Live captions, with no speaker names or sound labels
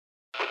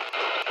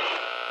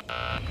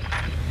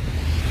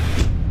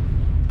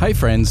Hey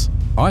friends,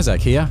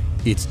 Isaac here.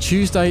 It's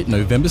Tuesday,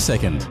 November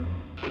 2nd.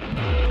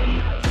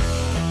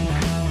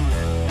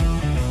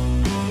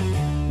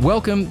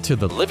 Welcome to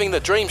the Living the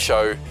Dream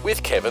Show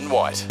with Kevin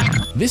White.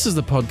 This is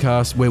the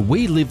podcast where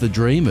we live the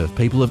dream of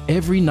people of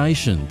every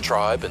nation,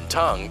 tribe and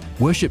tongue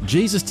worship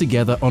Jesus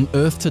together on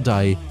earth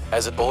today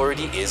as it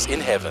already is in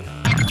heaven.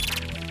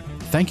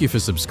 Thank you for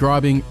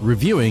subscribing,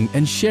 reviewing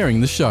and sharing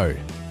the show.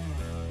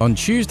 On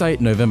Tuesday,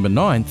 November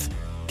 9th,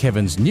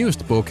 Kevin's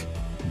newest book,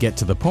 Get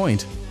to the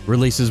Point,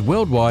 releases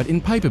worldwide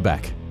in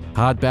paperback,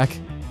 hardback,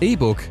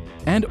 ebook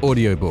and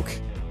audiobook.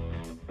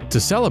 To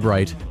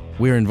celebrate,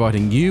 we're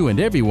inviting you and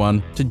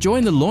everyone to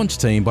join the launch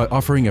team by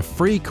offering a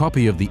free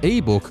copy of the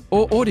ebook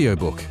or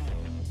audiobook.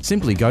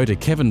 Simply go to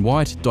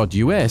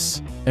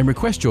kevinwhite.us and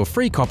request your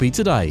free copy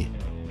today.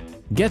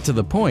 Get to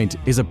the Point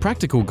is a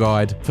practical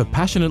guide for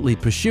passionately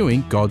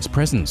pursuing God's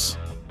presence.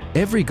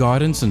 Every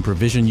guidance and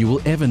provision you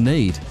will ever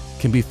need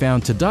can be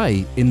found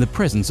today in the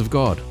presence of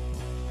God.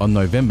 On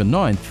November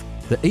 9th,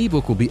 the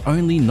ebook will be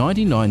only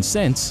 99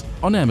 cents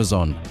on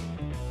Amazon.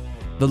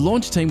 The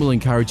launch team will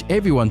encourage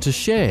everyone to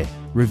share,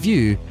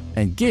 review,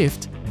 and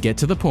gift Get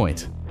to the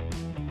Point.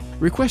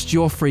 Request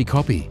your free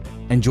copy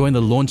and join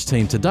the launch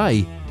team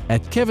today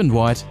at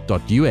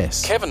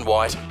kevinwhite.us.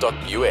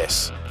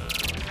 kevinwhite.us.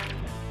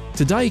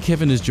 Today,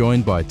 Kevin is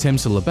joined by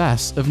Temsela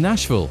Bass of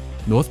Nashville,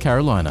 North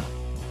Carolina.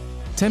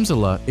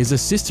 Temsela is a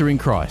sister in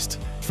Christ,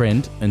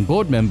 friend and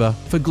board member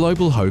for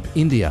Global Hope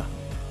India.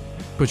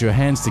 Put your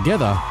hands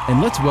together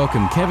and let's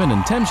welcome Kevin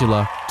and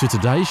Temsela to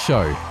today's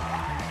show.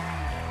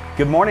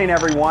 Good morning,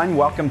 everyone.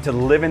 Welcome to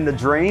Living the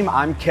Dream.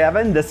 I'm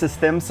Kevin. This is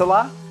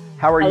Temsela.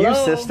 How are you,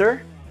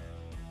 sister?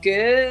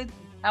 Good.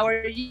 How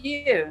are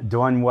you?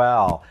 Doing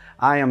well.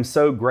 I am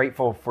so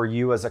grateful for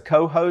you as a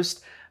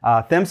co-host.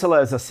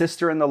 Temsela is a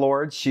sister in the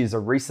Lord. She's a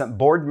recent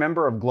board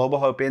member of Global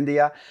Hope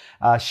India.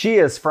 She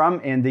is from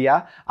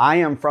India. I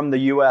am from the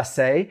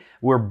USA.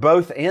 We're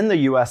both in the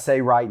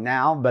USA right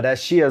now, but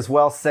as she has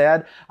well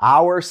said,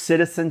 our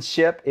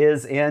citizenship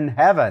is in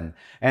heaven,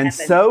 and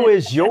so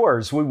is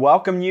yours. We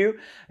welcome you.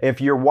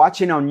 If you're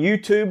watching on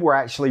YouTube, we're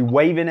actually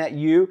waving at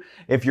you.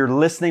 If you're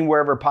listening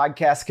wherever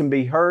podcasts can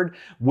be heard,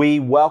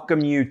 we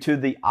welcome you to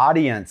the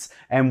audience,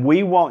 and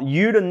we want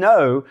you to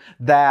know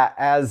that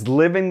as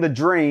living the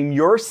dream,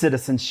 your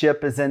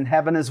citizenship is in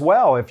heaven as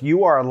well. If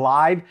you are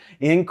alive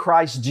in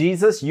Christ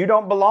Jesus, you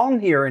don't belong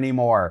here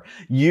anymore.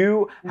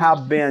 You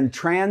have been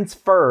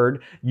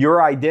transferred,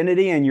 your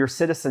identity and your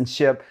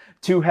citizenship,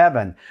 to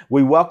heaven.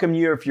 We welcome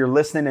you if you're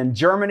listening in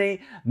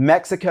Germany,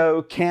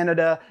 Mexico,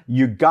 Canada,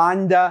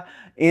 Uganda,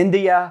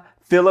 India,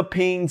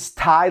 Philippines,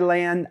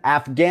 Thailand,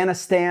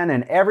 Afghanistan,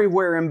 and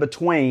everywhere in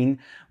between.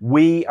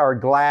 We are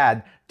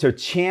glad to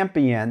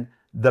champion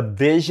the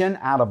vision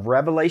out of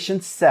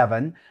Revelation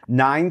 7,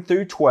 9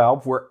 through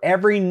 12, where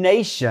every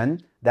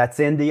nation,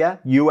 that's India,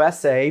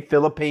 USA,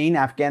 Philippines,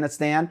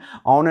 Afghanistan,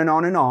 on and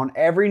on and on,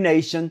 every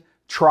nation,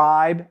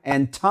 tribe,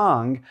 and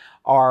tongue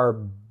are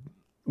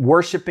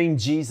worshiping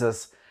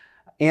Jesus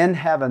in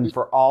heaven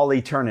for all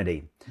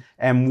eternity.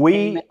 And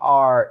we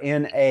are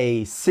in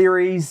a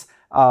series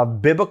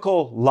of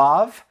biblical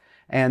love.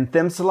 And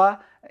Temsela,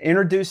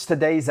 introduce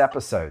today's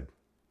episode.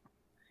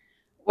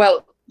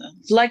 Well,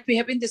 like we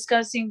have been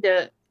discussing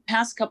the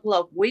past couple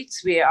of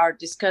weeks, we are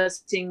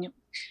discussing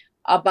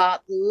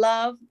about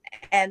love,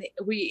 and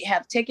we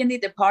have taken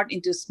it apart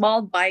into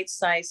small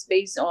bite-sized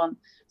based on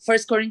 1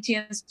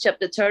 Corinthians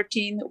chapter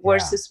 13,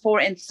 verses 4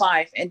 and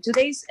 5. And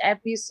today's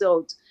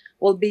episode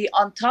will be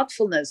on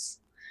thoughtfulness.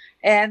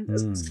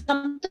 And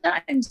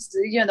sometimes,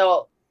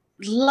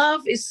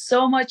 love is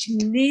so much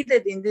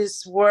needed in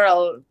this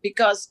world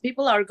because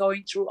people are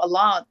going through a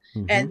lot.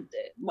 And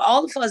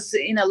all of us,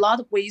 in a lot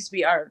of ways,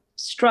 we are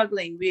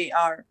struggling. We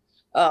are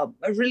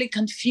really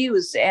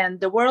confused. And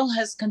the world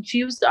has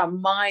confused our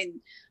mind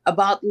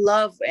about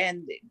love.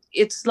 And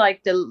it's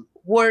like the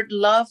word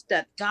love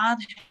that God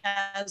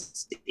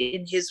has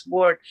in His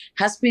word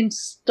has been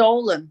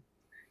stolen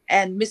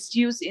and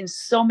misused in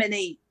so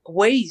many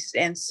ways.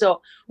 And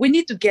so we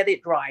need to get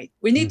it right.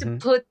 We need to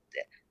put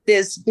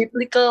this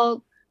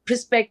biblical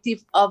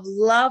perspective of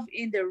love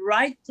in the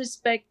right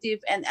perspective.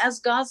 And as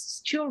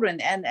God's children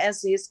and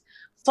as His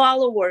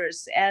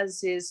followers, as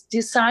His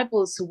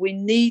disciples, we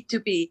need to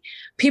be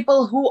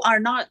people who are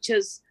not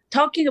just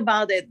talking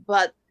about it,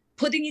 but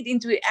putting it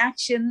into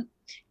action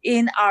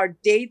in our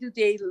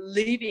day-to-day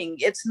living.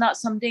 It's not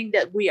something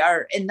that we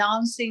are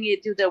announcing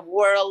it to the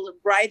world,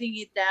 writing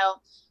it down,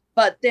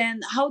 but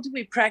then how do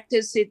we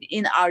practice it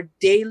in our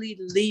daily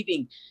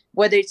living,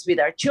 whether it's with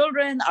our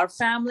children, our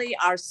family,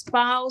 our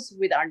spouse,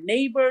 with our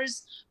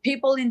neighbors,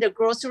 people in the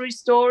grocery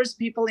stores,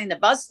 people in the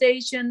bus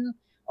station,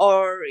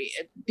 or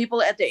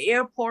people at the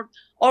airport,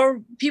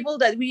 or people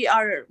that we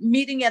are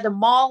meeting at the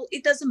mall.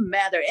 It doesn't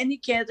matter, any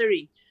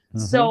gathering.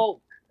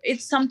 So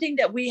it's something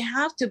that we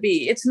have to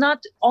be. It's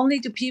not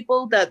only to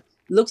people that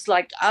looks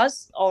like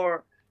us,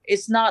 or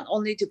it's not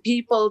only to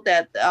people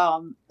that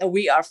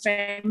we are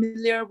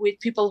familiar with,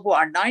 people who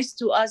are nice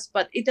to us,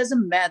 but it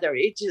doesn't matter.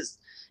 It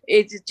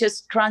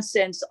just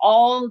transcends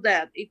all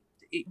that.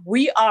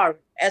 we are,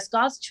 as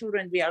God's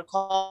children, we are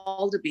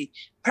called to be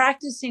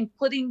practicing,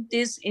 putting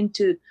this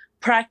into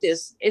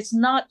practice. It's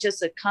not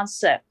just a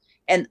concept,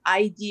 an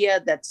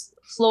idea that's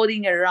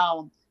floating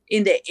around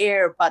in the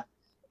air, but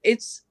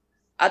it's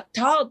a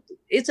thought,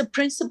 it's a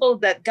principle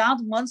that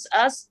God wants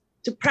us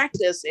to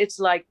practice. It's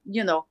like,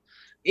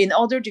 in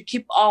order to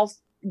keep off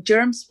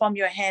germs from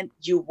your hand,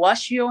 you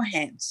wash your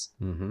hands.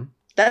 Mm-hmm.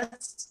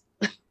 That's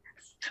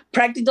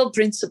practical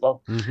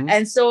principle. Mm-hmm.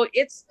 And so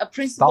it's a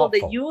principle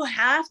Thoughtful. that you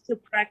have to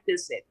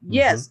practice it. Mm-hmm.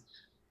 Yes,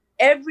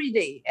 every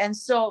day. And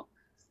so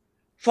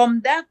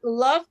from that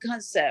love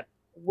concept,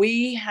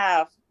 we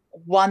have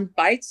one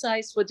bite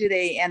size for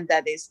today, and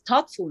that is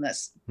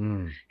thoughtfulness.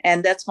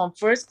 And that's from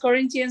 1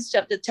 Corinthians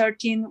chapter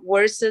 13,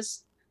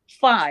 verses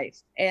 5.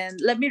 And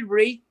let me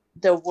read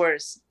the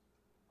verse.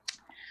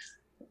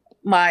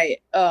 My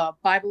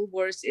Bible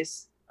verse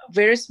is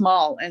very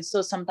small, and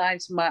so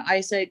sometimes my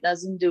eyesight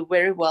doesn't do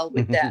very well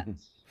with that.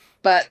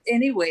 But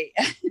anyway,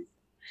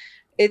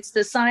 it's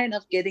the sign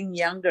of getting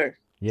younger.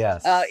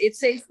 Yes. It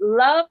says,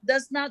 love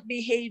does not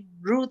behave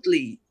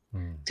rudely,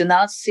 do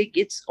not seek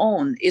its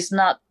own, is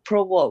not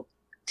provoked,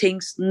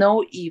 thinks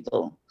no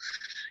evil.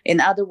 In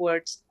other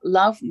words,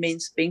 love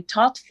means being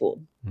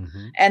thoughtful.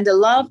 Mm-hmm. And the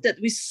love that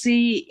we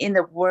see in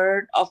the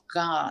Word of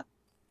God,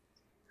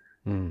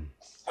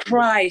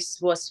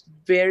 Christ was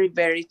very,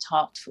 very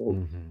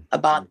thoughtful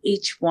about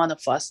each one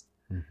of us.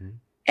 Mm-hmm.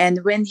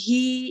 And when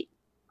he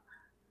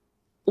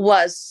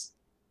was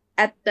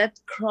at that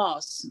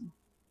cross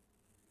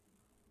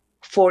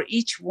for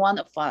each one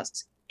of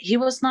us, he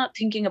was not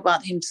thinking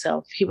about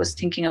himself. He was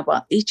thinking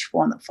about each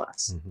one of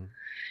us. Mm-hmm.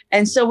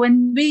 And so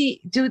when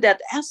we do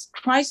that as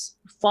Christ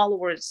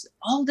followers,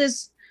 all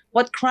this,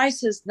 what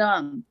Christ has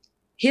done,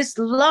 his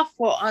love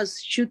for us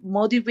should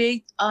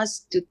motivate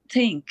us to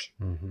think.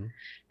 Mm-hmm.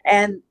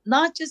 And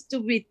not just to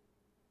be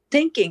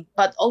thinking,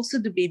 but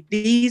also to be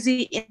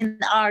busy in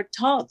our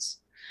thoughts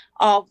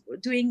of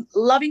doing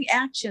loving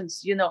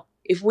actions.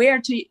 If we are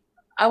to,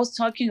 I was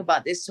talking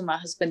about this to my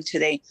husband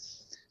today.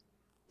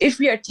 If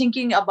we are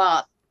thinking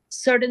about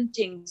certain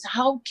things,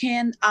 how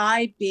can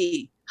I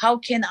be?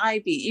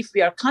 If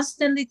we are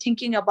constantly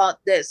thinking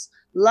about this,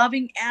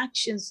 loving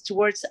actions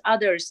towards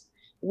others,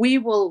 we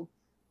will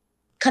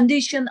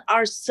condition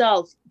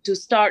ourselves to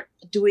start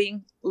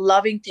doing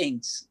loving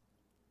things.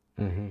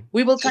 Mm-hmm.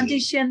 We will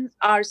condition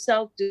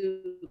ourselves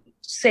to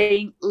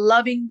saying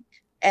loving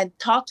and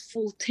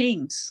thoughtful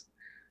things,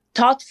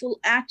 thoughtful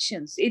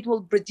actions. It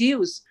will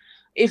produce,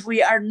 if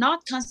we are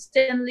not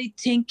constantly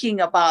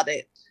thinking about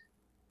it,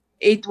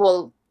 it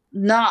will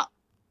not.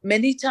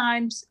 Many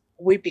times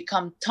we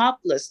become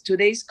thoughtless.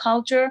 Today's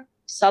culture,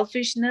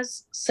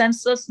 selfishness,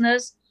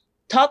 senselessness,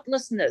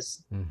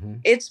 thoughtlessness,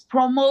 it's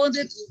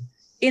promoted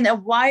in a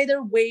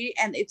wider way,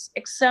 and it's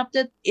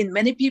accepted in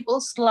many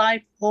people's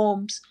life,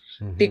 homes,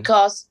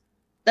 because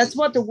that's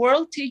what the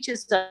world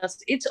teaches us.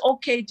 It's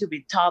okay to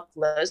be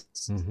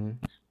thoughtless,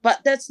 but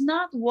that's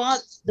not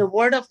what the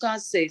Word of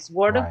God says.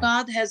 Word of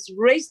God has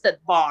raised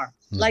that bar.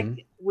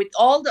 Like with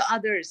all the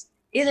others,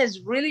 it has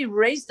really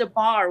raised the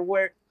bar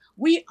where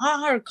we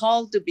are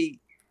called to be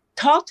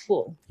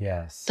thoughtful.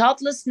 Yes.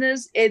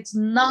 Thoughtlessness, it's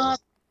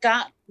not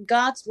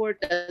God's word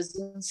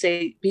doesn't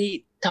say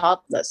be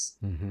thoughtless.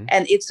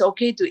 And it's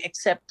okay to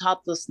accept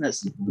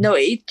thoughtlessness. No,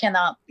 it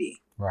cannot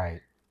be. Right.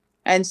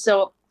 And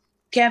so,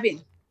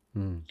 Kevin,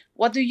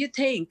 what do you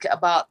think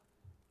about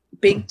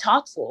being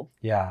thoughtful?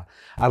 Yeah,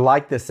 I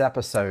like this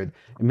episode.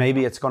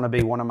 Maybe it's going to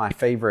be one of my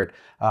favorite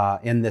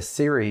in this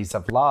series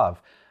of love.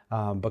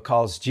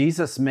 Because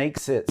Jesus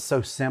makes it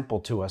so simple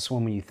to us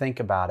when you think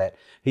about it.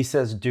 He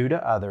says, do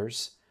to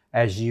others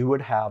as you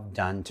would have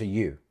done to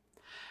you.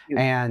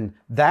 And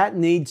that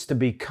needs to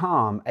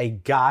become a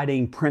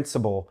guiding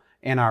principle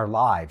in our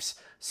lives.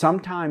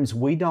 Sometimes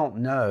we don't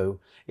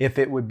know if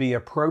it would be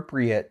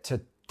appropriate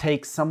to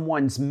take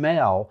someone's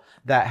mail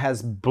that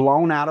has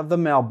blown out of the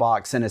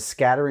mailbox and is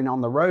scattering on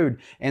the road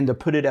and to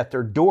put it at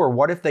their door.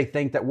 What if they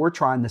think that we're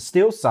trying to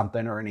steal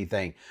something or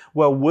anything?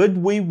 Well, would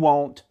we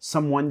want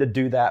someone to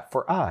do that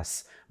for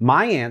us?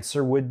 My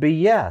answer would be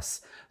yes.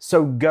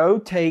 So go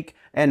take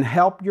and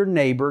help your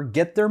neighbor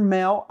get their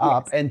mail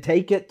up and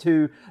take it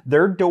to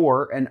their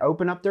door and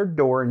open up their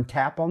door and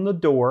tap on the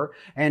door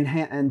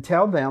and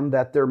tell them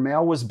that their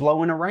mail was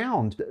blowing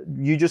around.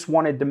 You just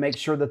wanted to make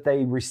sure that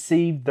they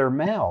received their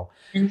mail.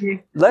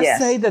 Let's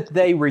say that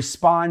they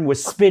respond with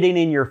spitting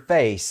in your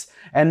face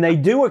and they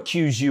do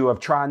accuse you of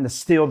trying to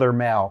steal their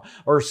mail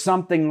or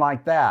something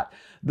like that.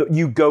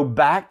 You go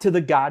back to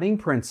the guiding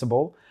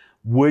principle.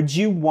 Would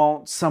you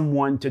want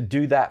someone to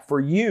do that for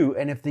you?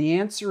 And if the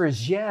answer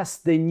is yes,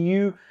 then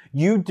you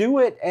do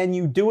it, and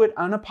you do it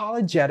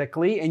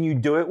unapologetically, and you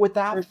do it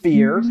without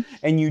fear,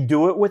 and you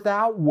do it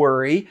without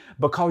worry,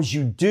 because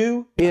you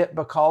do it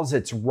because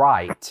it's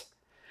right.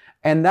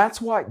 And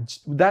that's what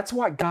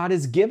God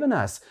has given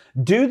us.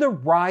 Do the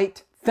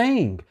right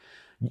thing.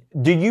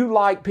 Do you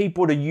like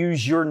people to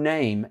use your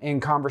name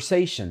in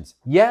conversations?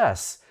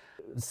 Yes.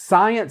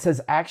 Science has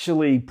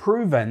actually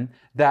proven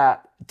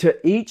that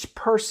to each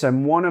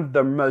person, one of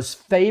the most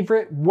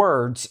favorite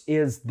words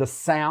is the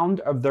sound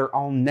of their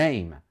own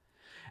name.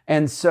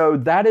 And so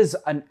that is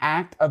an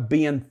act of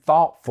being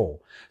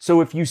thoughtful.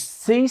 So if you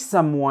see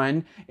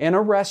someone in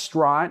a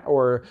restaurant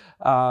or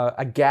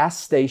a gas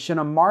station,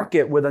 a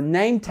market with a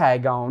name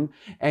tag on,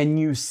 and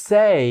you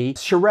say,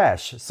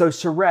 Suresh, so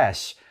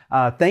Suresh,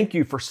 thank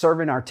you for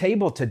serving our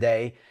table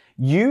today,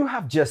 you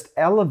have just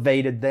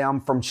elevated them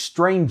from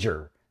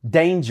stranger,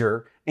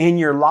 danger in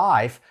your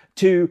life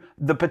to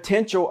the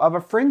potential of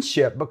a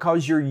friendship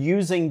because you're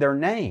using their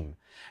name.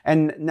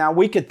 And now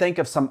we could think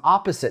of some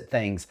opposite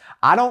things.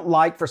 I don't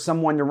like for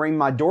someone to ring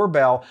my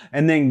doorbell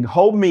and then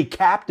hold me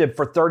captive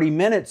for 30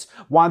 minutes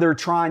while they're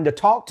trying to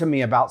talk to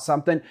me about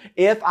something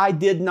if I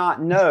did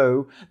not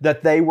know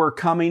that they were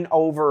coming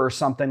over or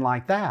something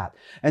like that.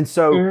 And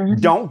so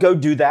don't go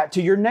do that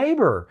to your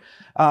neighbor.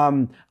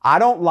 I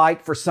don't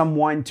like for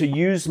someone to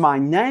use my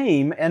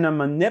name in a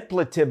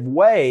manipulative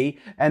way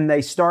and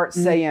they start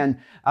saying,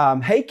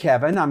 hey,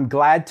 Kevin, I'm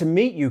glad to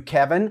meet you,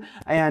 Kevin.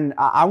 And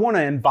I want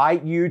to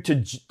invite you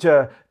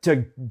to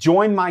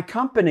join my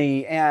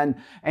company. And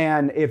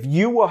if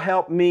you will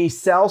help me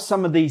sell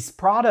some of these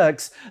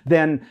products,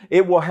 then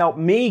it will help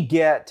me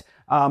get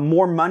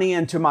more money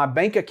into my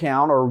bank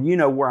account, or, you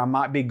know, where I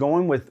might be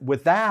going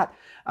with that.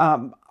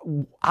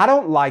 I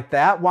don't like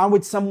that. Why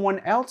would someone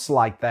else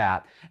like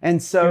that?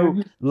 And so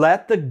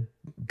let the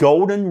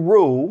golden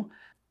rule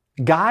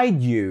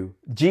guide you.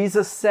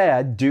 Jesus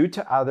said, do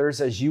to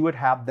others as you would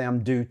have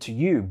them do to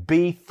you.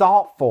 Be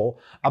thoughtful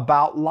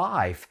about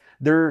life.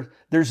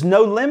 There's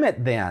no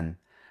limit then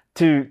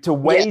to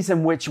ways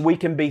in which we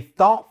can be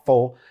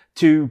thoughtful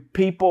to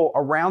people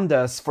around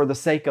us for the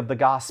sake of the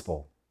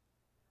gospel.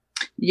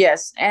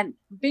 Yes, and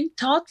being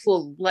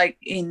thoughtful, like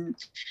in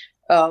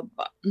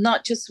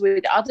not just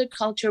with other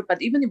culture,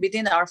 but even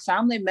within our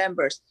family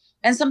members.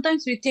 And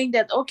sometimes we think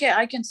that, okay,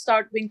 I can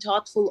start being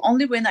thoughtful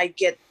only when I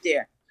get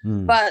there.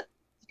 But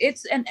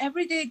it's an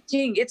everyday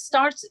thing. It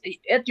starts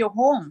at your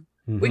home.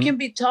 We can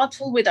be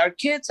thoughtful with our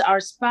kids, our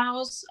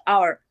spouse,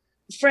 our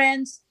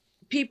friends,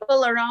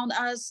 people around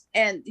us,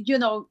 and, you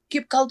know,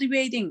 keep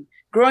cultivating,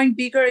 growing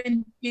bigger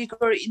and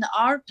bigger in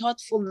our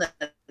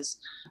thoughtfulness.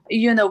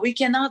 You know, we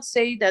cannot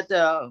say that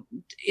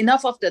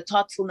enough of the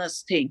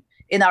thoughtfulness thing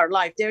in our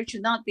life. There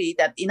should not be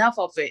that enough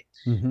of it.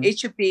 It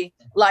should be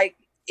like,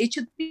 it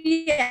should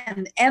be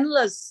an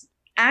endless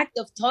act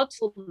of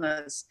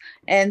thoughtfulness.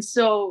 And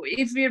so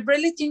if we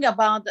really think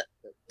about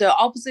the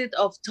opposite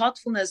of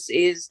thoughtfulness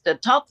is the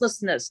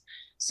thoughtlessness.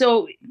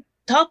 So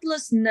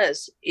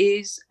thoughtlessness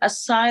is a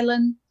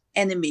silent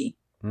enemy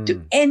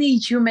to any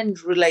human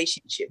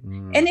relationship.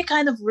 Any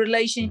kind of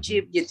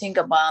relationship, you think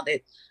about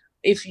it,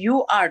 if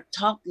you are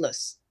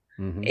thoughtless,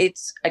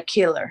 it's a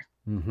killer.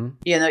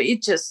 You know,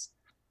 it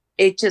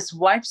just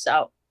wipes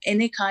out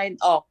any kind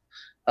of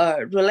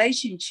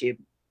relationship.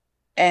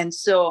 And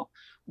so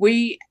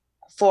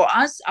for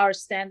us, our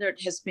standard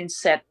has been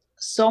set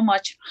so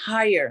much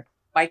higher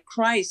by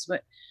Christ,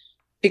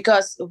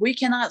 because we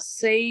cannot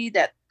say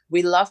that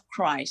we love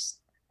Christ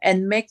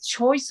and make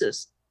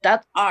choices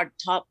that are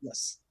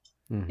thoughtless.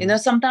 You know,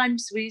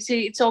 sometimes we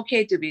say it's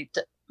okay to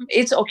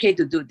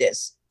do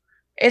this.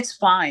 It's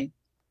fine.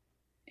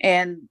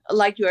 And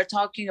like you are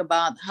talking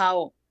about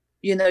how,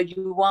 you know,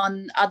 you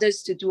want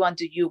others to do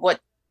unto you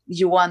what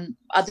you want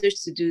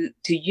others to do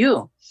to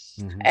you.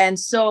 And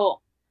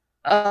so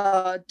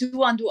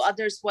do unto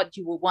others what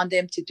you would want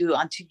them to do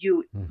unto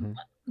you.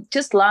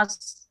 Just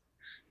last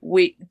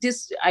week,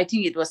 I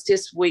think it was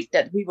this week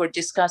that we were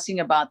discussing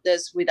about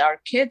this with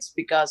our kids,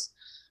 because,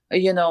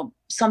 you know,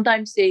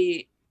 sometimes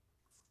they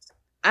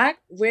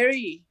act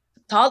very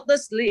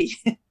thoughtlessly,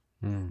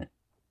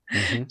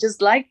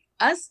 just like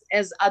us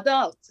as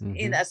adults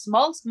in a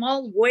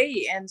small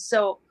way. And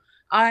so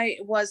I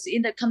was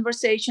in the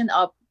conversation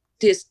of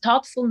this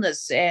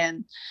thoughtfulness,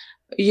 and,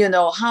 you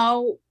know,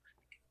 how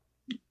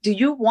do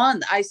you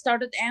want, I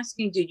started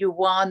asking, do you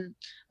want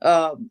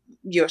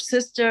your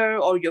sister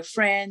or your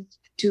friend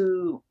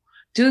to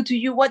do to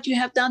you what you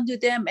have done to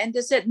them? And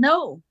they said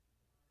no.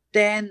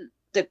 Then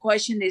the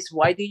question is,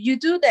 why do you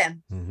do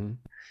them?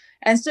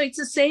 And so it's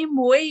the same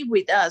way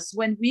with us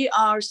when we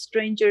are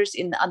strangers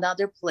in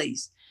another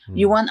place.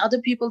 You want other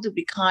people to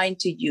be kind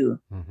to you,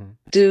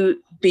 to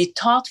be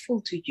thoughtful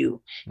to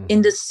you.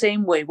 In the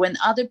same way, when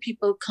other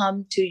people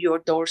come to your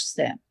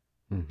doorstep,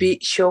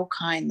 show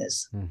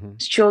kindness,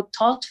 show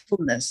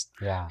thoughtfulness.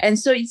 And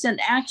so it's an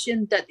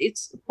action that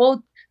it's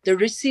both the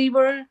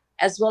receiver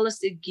as well as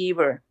the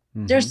giver.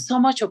 There's so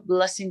much of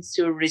blessings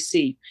to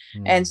receive.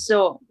 And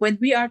so when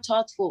we are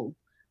thoughtful,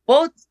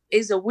 both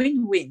is a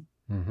win-win.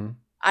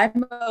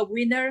 I'm a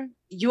winner,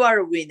 you are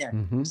a winner.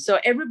 So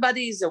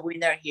everybody is a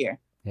winner here.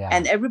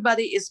 And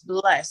everybody is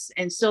blessed.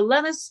 And so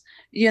let us,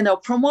 you know,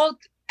 promote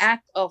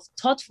act of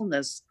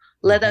thoughtfulness.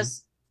 Let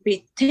us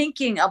be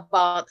thinking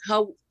about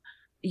how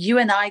you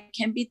and I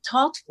can be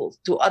thoughtful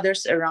to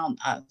others around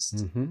us.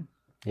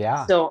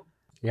 So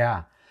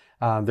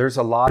there's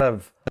a lot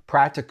of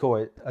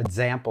practical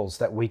examples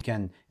that we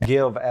can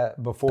give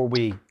before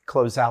we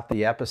close out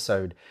the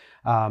episode.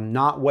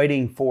 not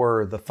waiting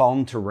for the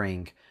phone to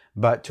ring,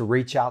 but to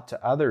reach out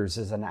to others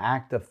is an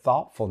act of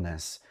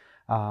thoughtfulness.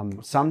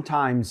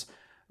 Sometimes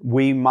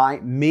we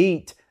might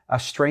meet a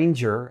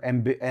stranger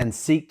and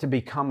seek to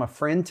become a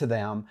friend to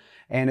them.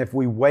 And if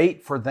we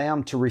wait for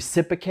them to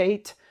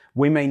reciprocate,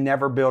 we may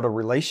never build a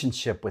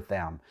relationship with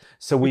them.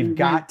 So we've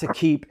got to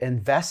keep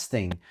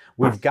investing.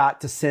 We've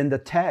got to send a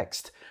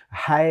text.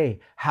 Hey,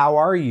 how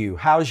are you?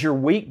 How's your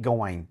week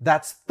going?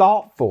 That's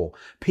thoughtful.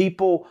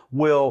 People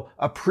will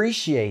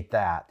appreciate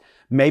that.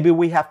 Maybe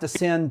we have to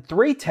send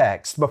 3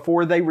 texts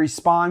before they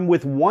respond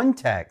with 1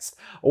 text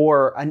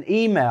or an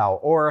email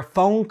or a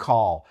phone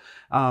call.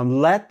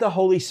 Let the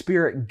Holy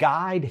Spirit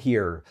guide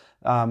here.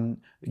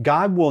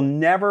 God will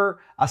never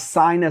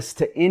assign us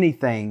to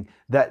anything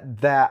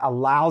that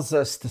allows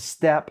us to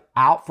step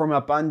out from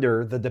up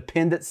under the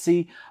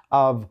dependency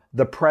of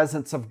the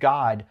presence of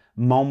God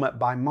moment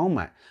by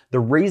moment. The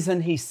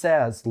reason he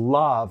says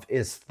love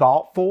is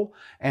thoughtful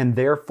and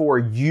therefore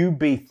you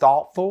be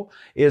thoughtful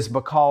is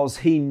because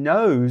he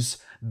knows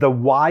the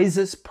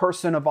wisest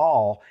person of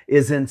all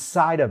is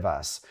inside of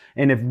us.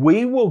 And if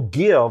we will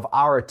give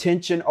our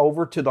attention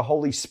over to the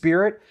Holy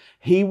Spirit,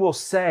 he will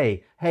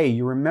say, hey,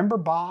 you remember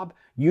Bob?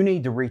 You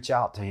need to reach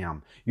out to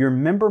him. You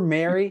remember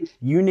Mary?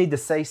 You need to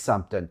say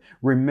something.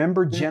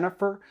 Remember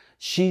Jennifer?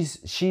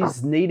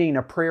 She's needing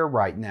a prayer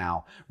right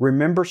now.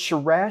 Remember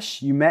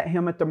Suresh? You met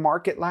him at the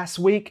market last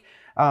week.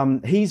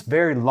 He's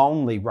very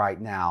lonely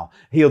right now.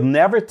 He'll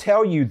never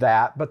tell you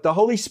that, but the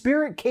Holy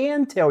Spirit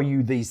can tell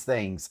you these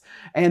things.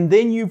 And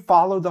then you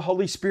follow the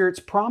Holy Spirit's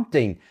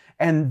prompting.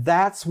 And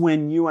that's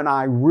when you and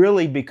I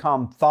really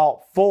become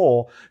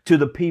thoughtful to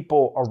the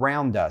people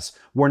around us.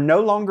 We're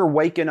no longer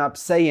waking up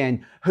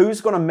saying,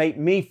 who's going to make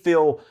me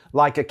feel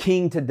like a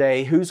king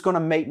today? Who's going to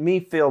make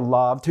me feel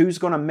loved?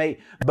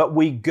 But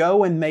we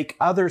go and make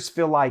others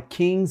feel like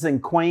kings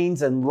and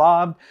queens and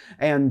loved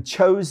and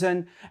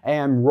chosen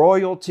and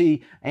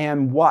royalty.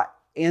 And what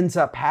ends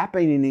up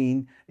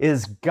happening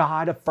is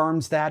God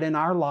affirms that in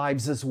our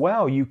lives as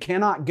well. You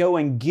cannot go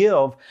and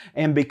give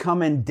and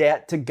become in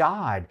debt to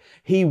God.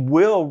 He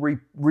will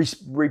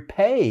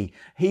repay.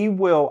 He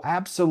will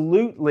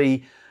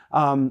absolutely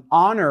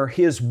honor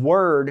His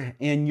word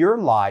in your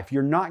life.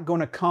 You're not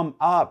going to come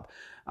up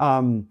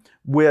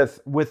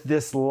with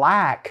this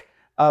lack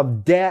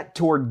of debt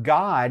toward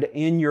God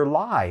in your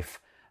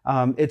life.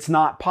 It's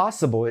not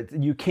possible.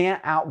 You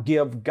can't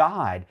outgive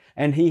God.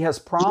 And He has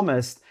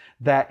promised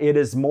that it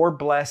is more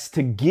blessed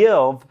to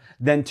give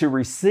than to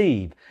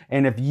receive.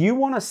 And if you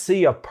want to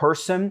see a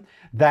person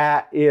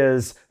that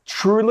is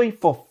truly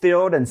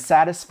fulfilled and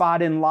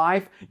satisfied in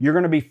life, you're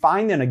going to be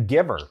finding a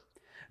giver.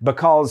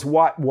 Because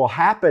what will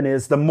happen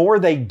is the more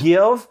they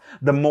give,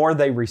 the more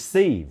they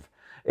receive.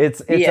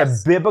 It's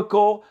yes. A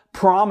biblical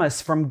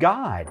promise from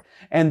God.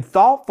 And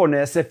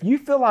thoughtfulness, if you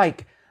feel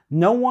like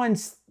no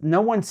one's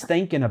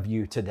thinking of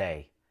you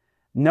today,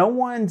 no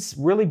one's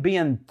really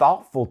being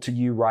thoughtful to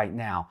you right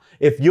now.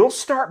 If you'll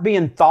start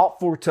being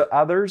thoughtful to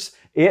others,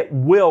 it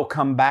will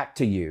come back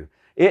to you.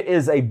 It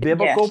is a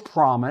biblical yes.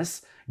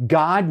 promise.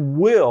 God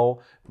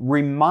will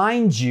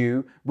remind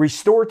you,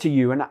 restore to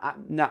you. And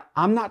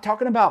I'm not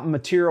talking about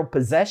material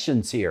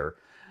possessions here.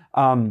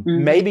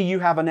 Maybe you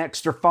have an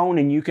extra phone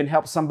and you can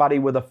help somebody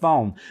with a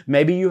phone.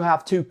 Maybe you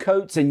have 2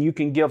 coats and you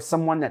can give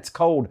someone that's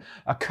cold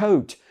a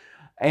coat.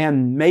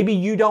 And maybe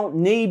you don't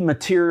need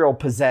material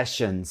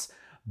possessions.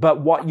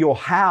 But what you'll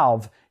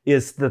have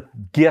is the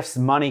gifts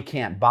money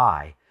can't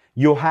buy.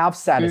 You'll have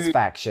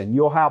satisfaction.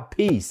 You'll have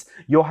peace.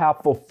 You'll have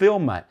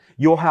fulfillment.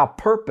 You'll have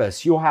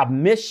purpose. You'll have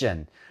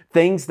mission.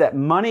 Things that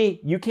money,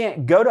 you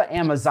can't go to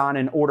Amazon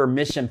and order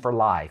mission for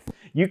life.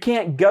 You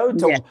can't go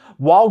to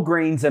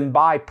Walgreens and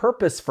buy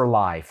purpose for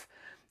life.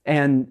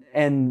 And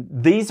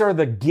these are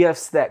the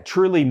gifts that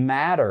truly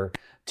matter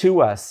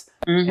to us.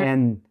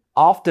 And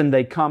often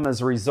they come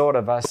as a result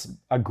of us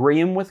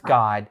agreeing with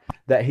God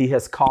that He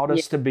has called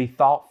us to be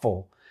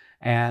thoughtful.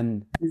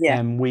 And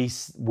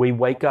we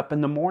wake up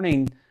in the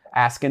morning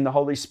asking the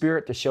Holy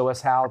Spirit to show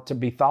us how to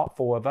be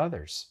thoughtful of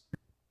others.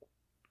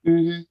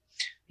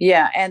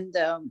 Yeah, and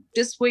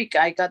this week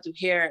I got to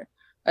hear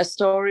a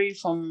story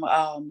from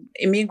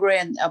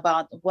immigrant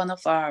about one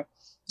of our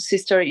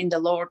sister in the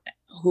Lord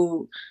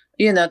who,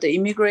 the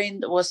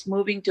immigrant was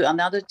moving to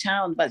another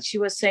town, but she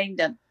was saying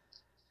that,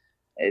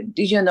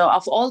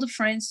 of all the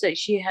friends that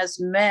she has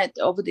met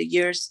over the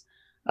years,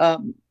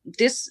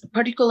 this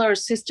particular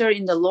sister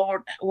in the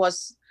Lord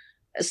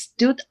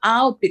stood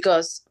out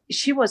because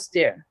she was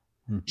there.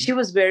 She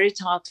was very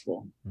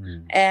thoughtful.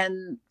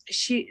 And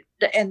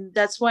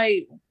that's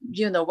why,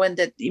 when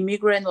that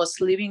immigrant was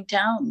leaving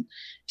town,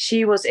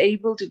 she was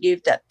able to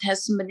give that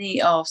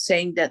testimony of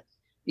saying that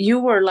you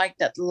were like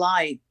that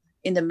light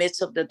in the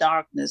midst of the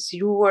darkness.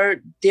 You were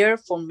there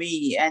for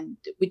me and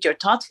with your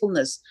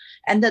thoughtfulness.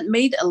 And that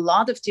made a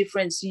lot of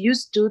difference. You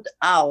stood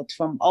out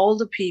from all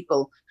the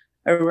people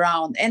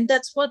around. And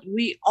that's what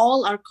we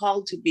all are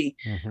called to be.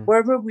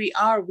 Wherever we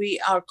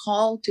are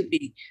called to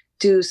be,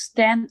 to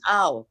stand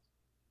out.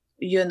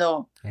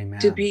 Amen.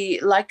 to be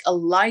like a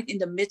light in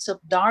the midst of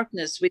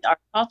darkness with our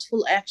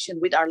thoughtful action,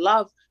 with our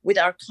love, with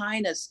our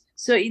kindness.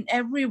 So in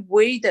every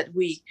way that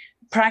we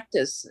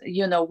practice,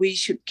 we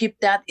should keep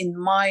that in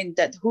mind,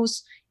 that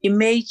whose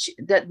image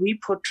that we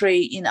portray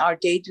in our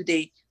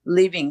day-to-day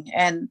living.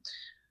 And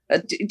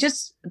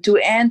just to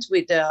end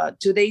with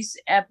today's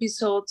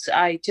episodes,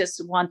 I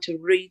just want to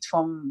read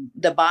from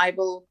the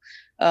Bible,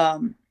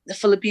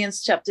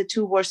 Philippians chapter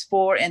 2 verse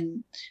 4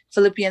 and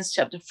Philippians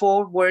chapter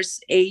 4 verse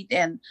 8,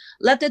 and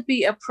let that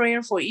be a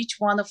prayer for each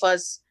one of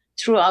us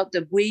throughout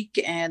the week,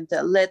 and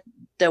let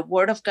the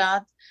Word of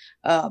God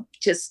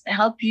just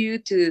help you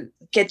to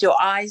get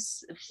your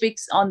eyes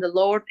fixed on the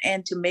Lord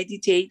and to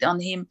meditate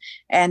on Him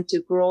and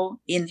to grow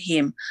in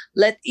Him.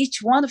 Let each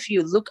one of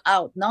you look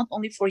out not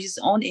only for his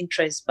own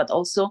interests but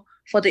also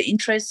for the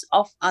interests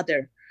of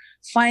others.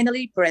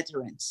 Finally,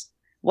 brethren,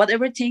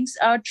 whatever things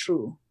are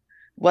true,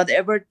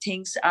 whatever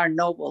things are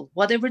noble,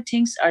 whatever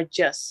things are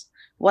just,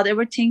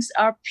 whatever things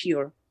are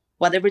pure,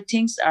 whatever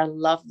things are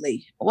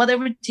lovely,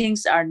 whatever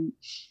things are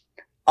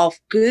of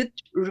good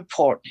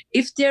report,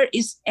 if there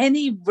is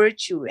any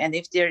virtue and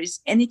if there is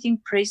anything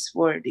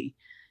praiseworthy,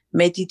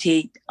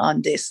 meditate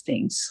on these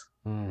things.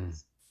 Amen.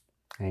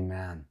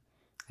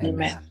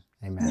 Amen.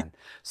 Amen.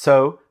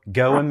 So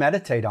go and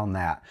meditate on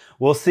that.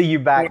 We'll see you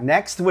back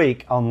next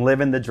week on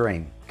Living the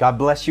Dream. God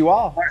bless you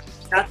all.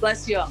 God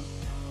bless you all.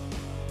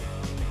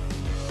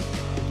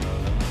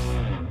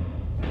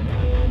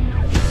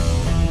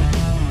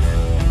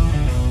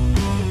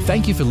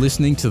 Thank you for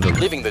listening to the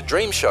Living the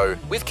Dream Show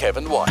with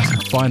Kevin White.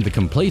 Find the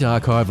complete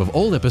archive of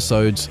all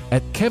episodes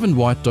at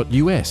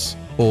kevinwhite.us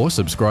or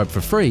subscribe for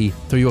free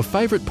through your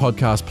favourite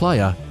podcast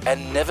player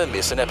and never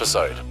miss an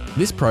episode.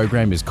 This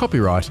program is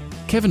copyright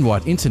Kevin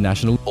White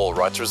International, all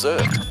rights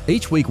reserved.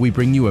 Each week we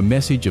bring you a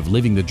message of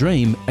living the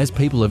dream as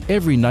people of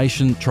every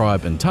nation,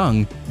 tribe and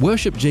tongue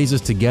worship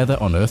Jesus together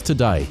on earth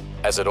today,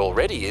 as it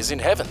already is in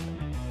heaven.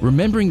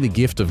 Remembering the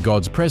gift of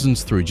God's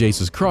presence through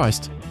Jesus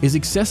Christ is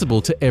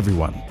accessible to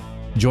everyone.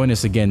 Join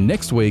us again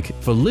next week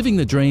for Living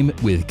the Dream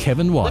with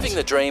Kevin White. Living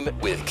the Dream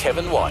with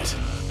Kevin White.